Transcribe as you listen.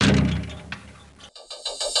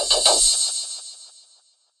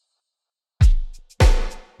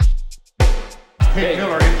pick.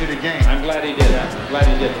 Miller into the game. I'm glad he did that. Glad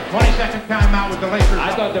he did. 22nd timeout with the Lakers.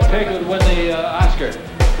 I thought the pick would win the Oscar.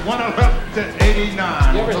 111 to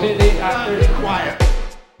 89. You ever see the Oscars? Be quiet.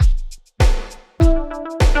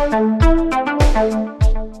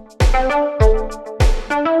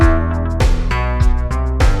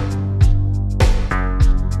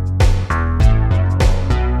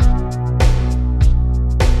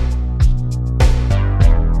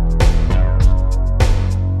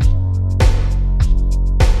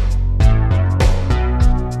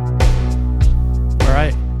 All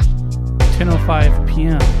right, 10:05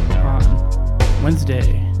 p.m. on Wednesday,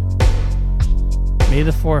 May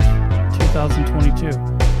the 4th, 2022.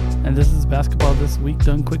 And this is Basketball This Week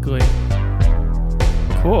Done Quickly.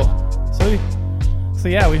 Cool. So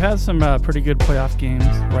yeah, we've had some pretty good playoff games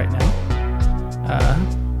right now.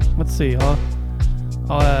 Let's see.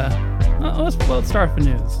 Let's start with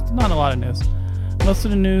the news. Not a lot of news. Most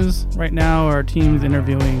of the news right now are teams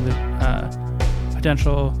interviewing the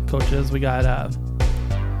potential coaches. We got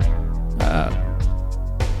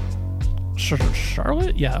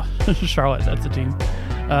Charlotte? Yeah, Charlotte, that's the team.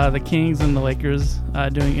 The Kings and the Lakers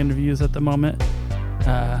doing interviews at the moment.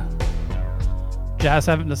 Jazz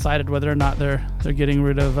haven't decided whether or not they're getting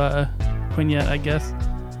rid of Quinn yet, I guess.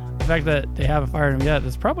 The fact that they haven't fired him yet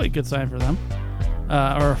is probably a good sign for them.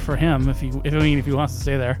 Or for him, if he wants to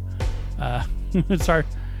stay there. It's hard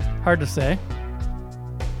to say.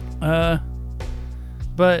 But,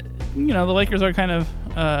 the Lakers are kind of,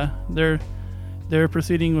 they're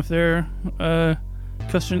proceeding with their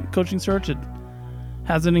coaching search. It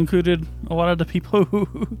hasn't included a lot of the people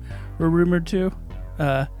who were rumored to.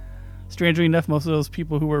 Strangely enough, most of those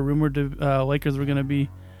people who were rumored to Lakers were going to be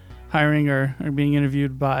hiring or being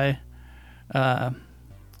interviewed by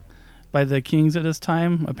the Kings at this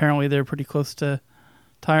time. Apparently, they're pretty close to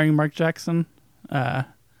hiring Mark Jackson.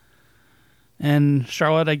 And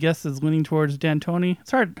Charlotte, I guess, is leaning towards D'Antoni.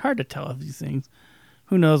 It's hard to tell of these things.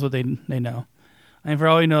 Who knows what they know? And for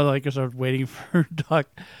all you know, the Lakers are waiting for Doc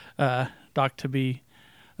to be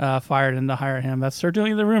fired and to hire him. That's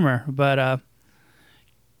certainly the rumor. But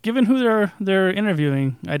given who they're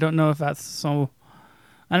interviewing, I don't know if that's so.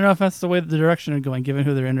 I don't know if that's the way the direction they're going. Given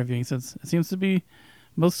who they're interviewing, since it seems to be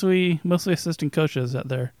mostly assistant coaches that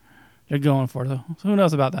they're going for. So who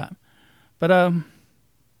knows about that? But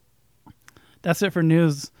that's it for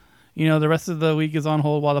news. The rest of the week is on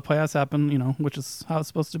hold while the playoffs happen. Which is how it's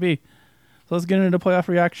supposed to be. So let's get into playoff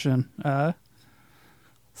reaction. Let's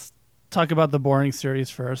talk about the boring series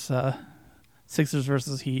first. Sixers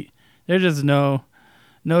versus Heat. There's just no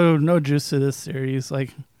juice to this series.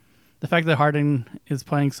 Like, the fact that Harden is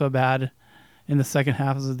playing so bad in the second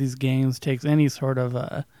half of these games takes any sort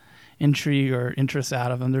of intrigue or interest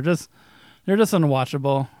out of them. They're just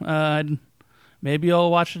unwatchable. Maybe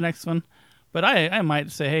I'll watch the next one, but I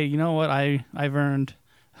might say, hey, you know what? I've earned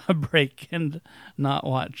a break and not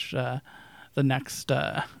watch the next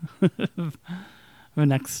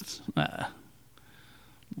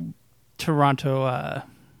Toronto.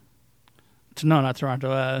 Not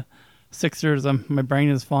Toronto. Sixers. My brain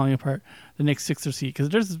is falling apart. The Knicks Sixers Heat, because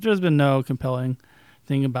there's been no compelling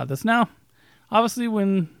thing about this. Now, obviously,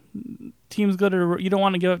 when teams go to, you don't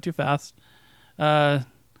want to give up too fast.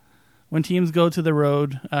 When teams go to the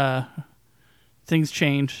road, things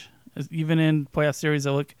change. Even in playoff series,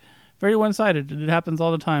 they look very one-sided. It happens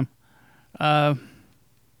all the time. I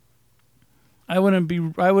wouldn't be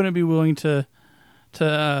willing to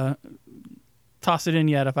toss it in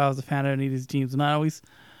yet if I was a fan of any of these teams. Not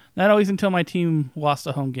always until my team lost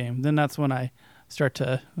a home game. Then that's when I start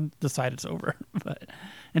to decide it's over. But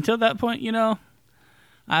until that point,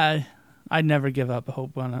 I'd never give up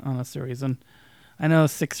hope on a series. And I know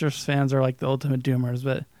Sixers fans are like the ultimate doomers,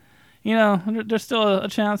 but there's still a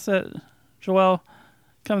chance that Joel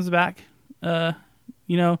comes back. I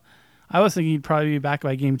was thinking he'd probably be back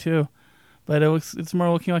by game 2, but it's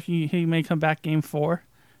more looking like he may come back game 4,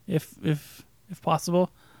 if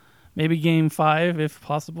possible, maybe game 5 if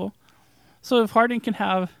possible. So if Harden can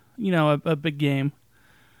have a big game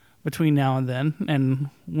between now and then, and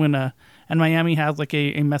and Miami has like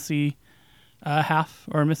a messy half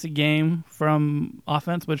or a messy game from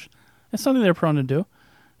offense, which is something they're prone to do.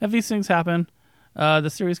 If these things happen, the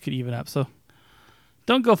series could even up. So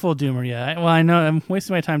don't go full doomer yet. Well, I know I'm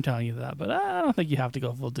wasting my time telling you that, but I don't think you have to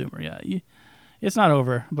go full doomer yet. It's not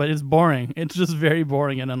over, but it's boring. It's just very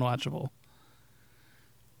boring and unwatchable.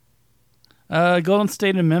 Golden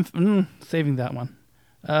State and Memphis. Saving that one.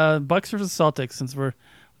 Bucks versus Celtics, since we're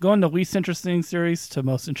going the least interesting series to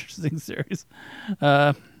most interesting series.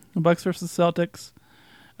 Bucks versus Celtics.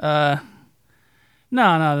 No.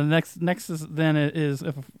 The next is then is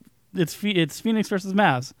if it's Phoenix versus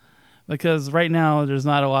Mavs, because right now there's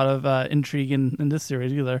not a lot of intrigue in this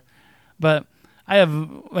series either. But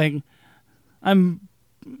I'm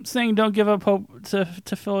saying don't give up hope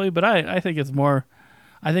to Philly, but I think it's more.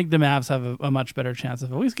 I think the Mavs have a much better chance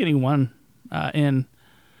of at least getting one in.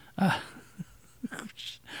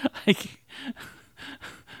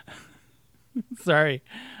 Sorry,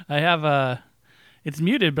 I have it's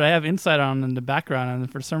muted, but I have Insight on in the background,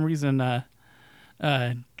 and for some reason,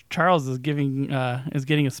 Charles is getting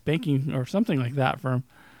a spanking or something like that from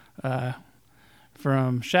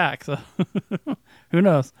Shaq. So who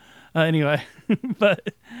knows? Anyway,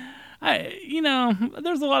 but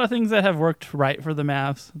there's a lot of things that have worked right for the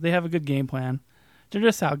Mavs. They have a good game plan. They're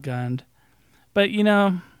just outgunned, but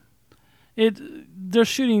they're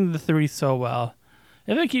shooting the three so well.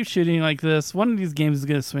 If they keep shooting like this, one of these games is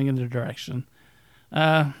going to swing in their direction.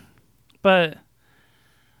 But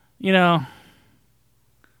I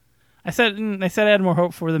said I had more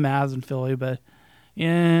hope for the Mavs and Philly, but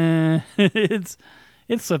yeah, it's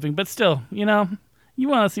slipping. But still, you want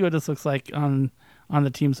to see what this looks like on the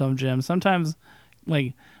team's home gym. Sometimes,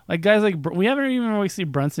 like guys like we haven't even really seen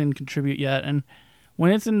Brunson contribute yet, and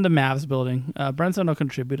when it's in the Mavs building, Brunson will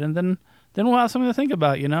contribute, and then we'll have something to think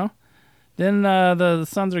about. Then the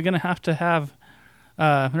Suns are going to have.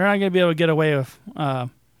 They're not going to be able to get away with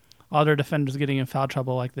all their defenders getting in foul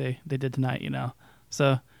trouble like they did tonight.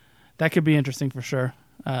 So that could be interesting for sure.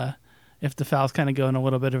 If the fouls kind of go in a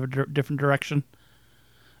little bit of a different direction.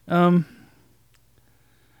 And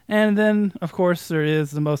then, of course, there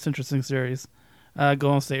is the most interesting series,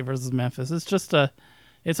 Golden State versus Memphis. It's just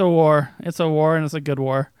it's a war. It's a war, and it's a good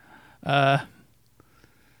war.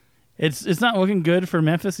 It's not looking good for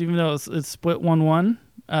Memphis, even though it's split 1-1,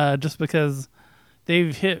 just because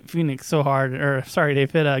they've hit Phoenix so hard,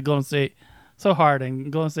 they've hit Golden State so hard,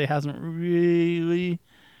 and Golden State hasn't really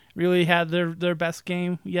had their best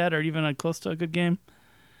game yet, or even close to a good game.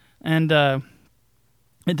 And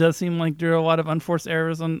it does seem like there are a lot of unforced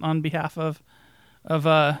errors on behalf of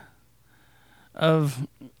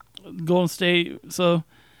Golden State. So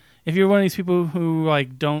if you're one of these people who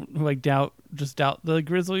doubt the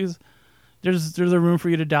Grizzlies, there's a room for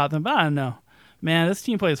you to doubt them. But I don't know, man. This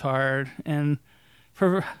team plays hard, and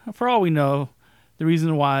for all we know, the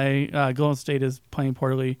reason why Golden State is playing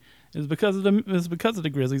poorly is because of the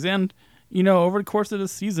Grizzlies. And over the course of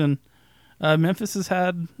this season, Memphis has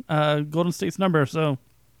had Golden State's number. So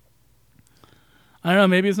I don't know.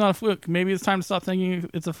 Maybe it's not a fluke. Maybe it's time to stop thinking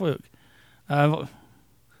it's a fluke. I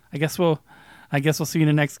guess we'll see you in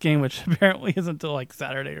the next game, which apparently isn't until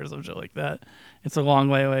Saturday or some shit like that. It's a long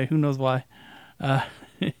way away. Who knows why?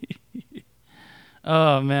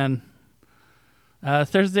 Oh man.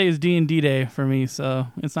 Thursday is D&D day for me, so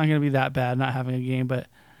it's not going to be that bad not having a game. But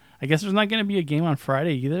I guess there's not going to be a game on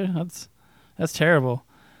Friday either. That's terrible.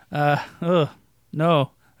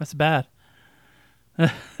 No, that's bad.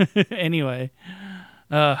 Anyway,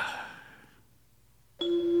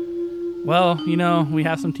 well, we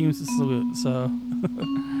have some teams to salute, so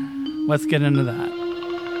let's get into that.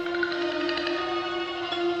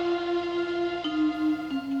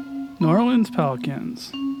 New Orleans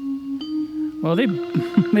Pelicans. Well, they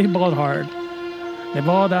balled hard. They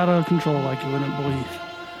balled out of control like you wouldn't believe.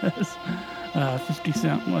 As 50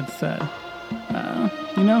 Cent once said.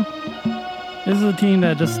 This is a team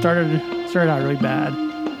that just started out really bad.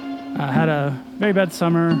 Had a very bad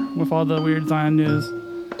summer with all the weird Zion news.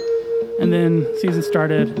 And then season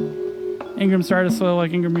started. Ingram started slow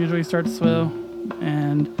like Ingram usually starts slow.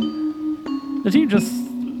 And the team just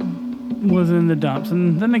was in the dumps.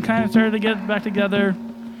 And then they kind of started to get back together.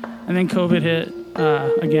 And then COVID hit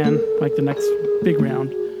again, the next big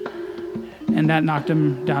round. And that knocked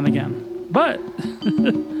them down again. But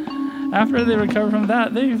after they recovered from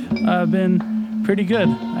that, they've been pretty good.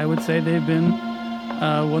 I would say they've been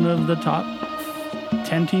one of the top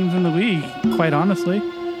 10 teams in the league, quite honestly.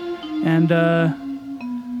 And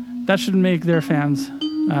that should make their fans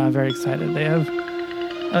very excited. They have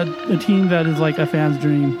a team that is like a fan's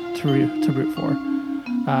dream to root for.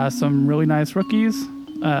 Some really nice rookies.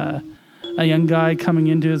 A young guy coming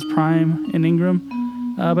into his prime in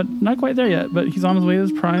Ingram, but not quite there yet. But he's on his way to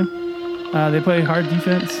his prime. They play hard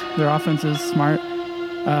defense. Their offense is smart.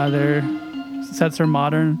 Their sets are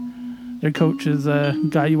modern. Their coach is a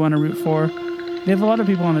guy you want to root for. They have a lot of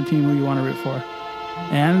people on the team who you want to root for.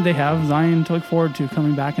 And they have Zion to look forward to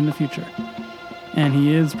coming back in the future. And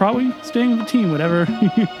he is probably staying with the team, whatever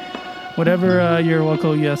your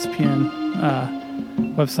local ESPN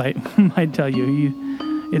website might tell you.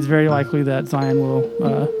 It's very likely that Zion will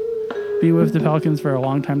be with the Pelicans for a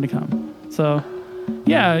long time to come. So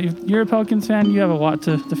yeah, if you're a Pelicans fan, you have a lot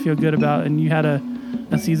to feel good about, and you had a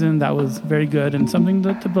season that was very good and something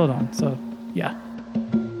to build on. So, yeah.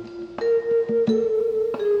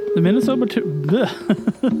 The Minnesota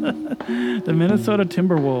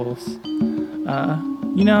Timberwolves.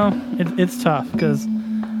 It's tough because,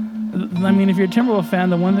 I mean, if you're a Timberwolves fan,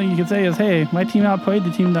 the one thing you can say is, hey, my team outplayed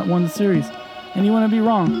the team that won the series. And you want to be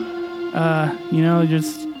wrong.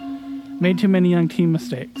 Just made too many young team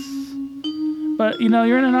mistakes. But,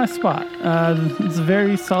 you're in a nice spot. It's a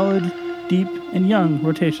very solid, deep, and young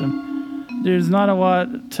rotation. There's not a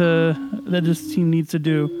lot that this team needs to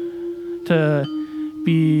do to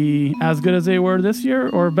be as good as they were this year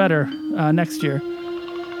or better next year.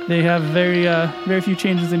 They have very few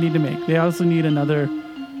changes they need to make. They also need another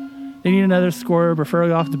scorer,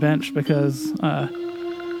 preferably off the bench, because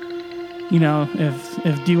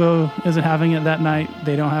if D'Lo isn't having it that night,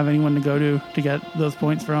 they don't have anyone to go to get those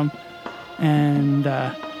points from. And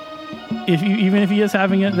even if he is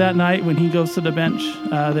having it that night, when he goes to the bench,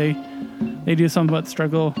 they do somewhat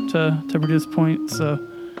struggle to produce points. So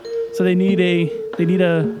they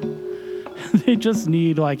just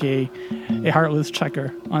need like a heartless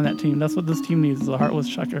checker on that team. That's what this team needs, is a heartless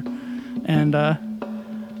checker. And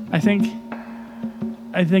I think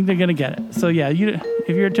they're gonna get it. So yeah,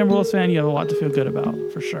 if you're a Timberwolves fan, you have a lot to feel good about,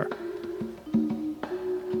 for sure.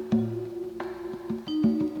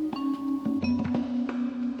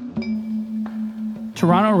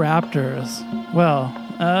 Toronto Raptors. Well,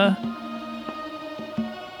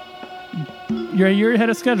 you're ahead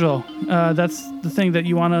of schedule. That's the thing that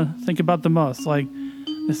you want to think about the most. Like,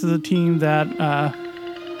 this is a team that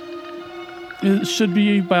it should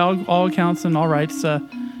be, by all accounts and all rights,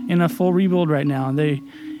 in a full rebuild right now. And they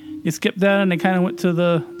skipped that and they kind of went to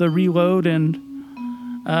the reload, and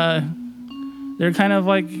they're kind of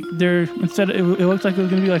like instead it looked like it was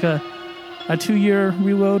going to be like a 2-year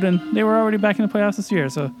reload, and they were already back in the playoffs this year.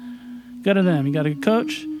 So good to them. You got a good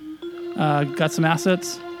coach, got some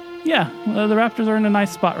assets. Yeah, the Raptors are in a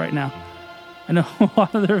nice spot right now. I know a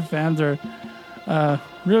lot of their fans are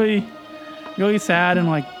really, really sad and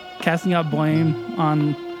like casting out blame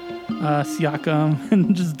on Siakam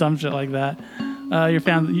and just dumb shit like that. Your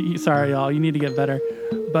fans, sorry y'all, you need to get better.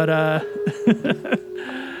 But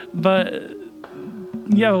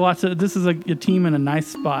yeah, this is a team in a nice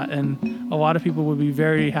spot, and a lot of people would be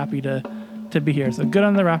very happy to be here. So good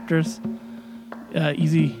on the Raptors.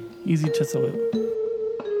 Easy to salute.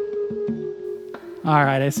 All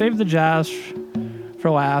right, I saved the Jazz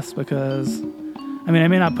for last because, I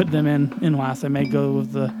may not put them in last. I may go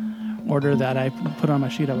with the order that I put on my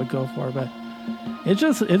sheet I would go for, but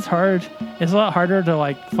it's hard. It's a lot harder to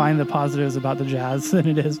like find the positives about the Jazz than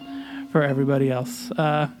it is for everybody else.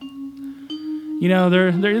 There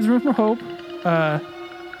is room for hope.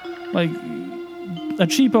 Like a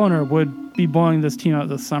cheap owner would be blowing this team out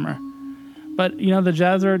this summer, but the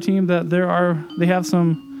Jazz are a team that they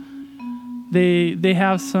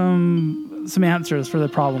have some answers for the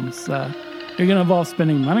problems. They're going to involve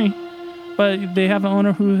spending money, but they have an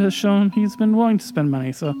owner who has shown he's been willing to spend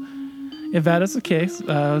money. So if that is the case,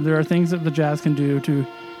 there are things that the Jazz can do to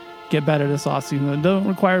get better this offseason that don't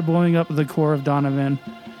require blowing up the core of Donovan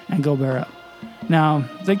and Gobert. Now,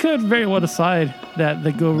 they could very well decide that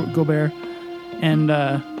the Gobert and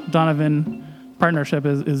Donovan partnership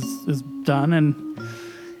is done, and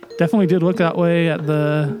definitely did look that way at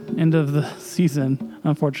the end of the season,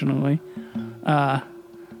 unfortunately.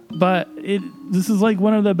 But this is like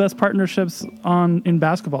one of the best partnerships in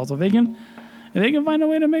basketball. So if they can find a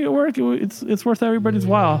way to make it work, it's worth everybody's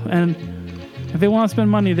while. And if they want to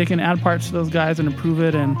spend money, they can add parts to those guys and improve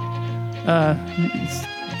it and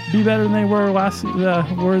be better than they were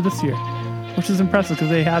this year, which is impressive because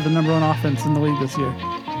they had the number one offense in the league this year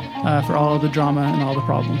for all of the drama and all the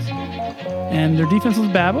problems. And their defense was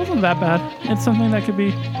bad, but it wasn't that bad. It's something that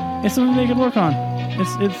it's something they could work on.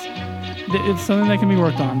 It's something that can be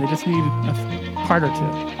worked on. They just need a part or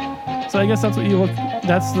two. So I guess that's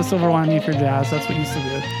that's the silver lining for Jazz. That's what used to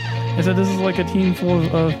do. I said this is like a team full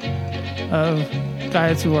of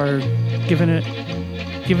guys who are giving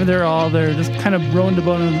their all. They're just kind of rowing the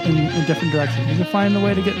boat in different directions. You can find a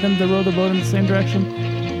way to get them to row the boat in the same direction.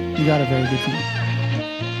 You got a very good team.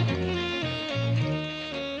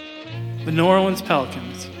 The New Orleans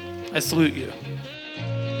Pelicans, I salute you.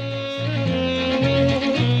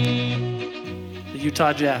 The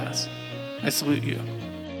Utah Jazz, I salute you.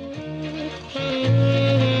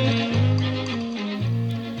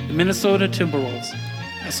 The Minnesota Timberwolves,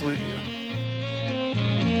 I salute you.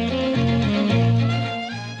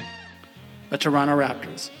 The Toronto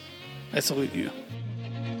Raptors, I salute you.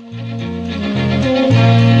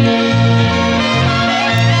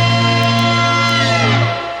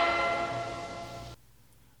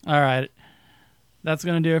 that's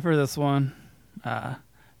going to do it for this one.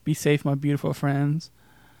 Be safe, my beautiful friends.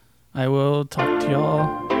 I will talk to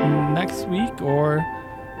y'all next week or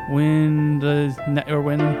when the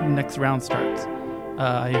next round starts.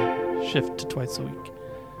 I shift to twice a week.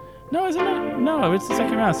 No, isn't it? No, it's the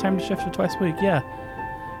second round. It's time to shift to twice a week. Yeah.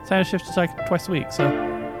 It's time to shift to twice a week. So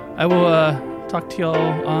I will talk to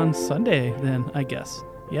y'all on Sunday then, I guess.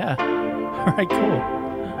 Yeah. All right, cool.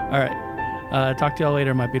 All right. Talk to y'all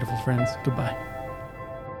later, my beautiful friends. Goodbye.